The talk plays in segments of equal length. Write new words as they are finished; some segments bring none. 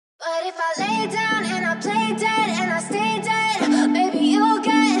if I lay down and I play dead and I stay dead, maybe you'll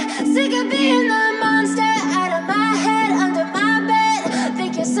get sick of being the monster out of my head, under my bed.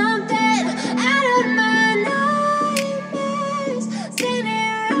 Think you're something out of my nightmares,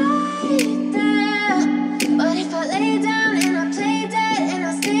 standing right there. But if I lay down and I play dead and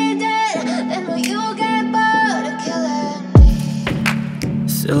I stay dead, then will you get bored of killing me?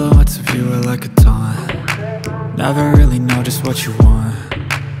 Silhouettes of you are like a taunt. Never really know just what you want.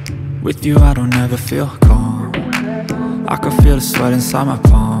 With you I don't ever feel calm. I can feel the sweat inside my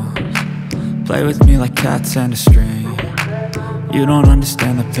palms. Play with me like cats and a string. You don't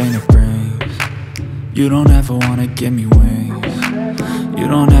understand the pain it brings. You don't ever wanna give me wings. You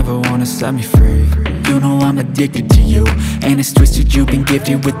don't ever wanna set me free. You know I'm addicted to you, and it's twisted, you've been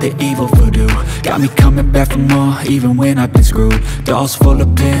gifted with the evil voodoo. Got me coming back for more, even when I've been screwed. Dolls full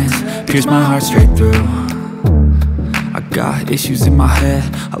of pins, pierce my heart straight through. I got issues in my head,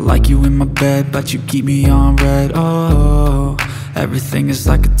 I like you in my bed, but you keep me on red. Oh, everything is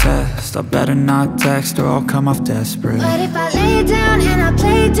like a test, I better not text or I'll come off desperate. But if I lay down and I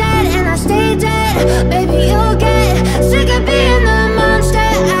play dead and I stay dead, maybe you'll get sick of being the monster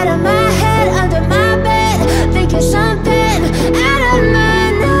out of my head, under my bed. Think you're something out of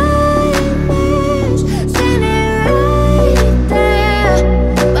my nightmares, standing right there.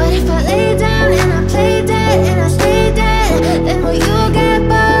 But if I lay down and I play dead and I stay dead, then will you get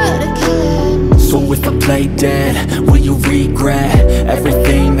bored of killing me? So if I play dead, will you regret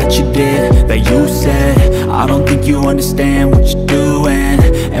everything that you did, that you said? I don't think you understand what you're doing,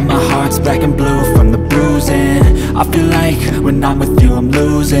 and my heart's black and blue from the bruising. I feel like when I'm with you I'm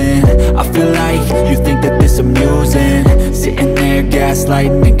losing. I feel like you think that this amusing, sitting there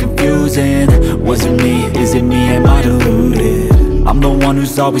gaslighting and confusing. Was it me? Is it me? Am I deluded? I'm the one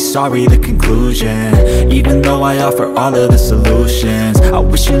who's always sorry, the conclusion, even though I offer all of the solutions. I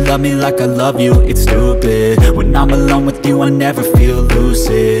wish you loved me like I love you, it's stupid. When I'm alone with you I never feel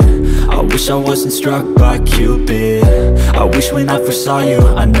lucid. I wish I wasn't struck by Cupid. I wish when I first saw you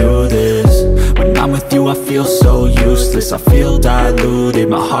I knew this. When I'm with you I feel so useless, I feel diluted,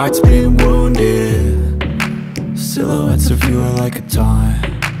 my heart's been wounded. Silhouettes of you are like a taunt.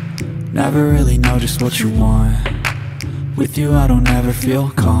 Never really know just what you want. With you I don't ever feel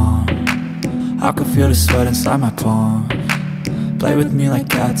calm. I can feel the sweat inside my palms. Play with me like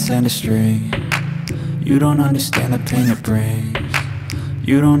cats and a string. You don't understand the pain it brings.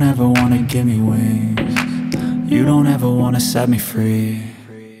 You don't ever wanna give me wings. You don't ever wanna set me free.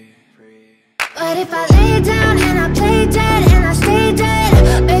 But if I lay down and I play dead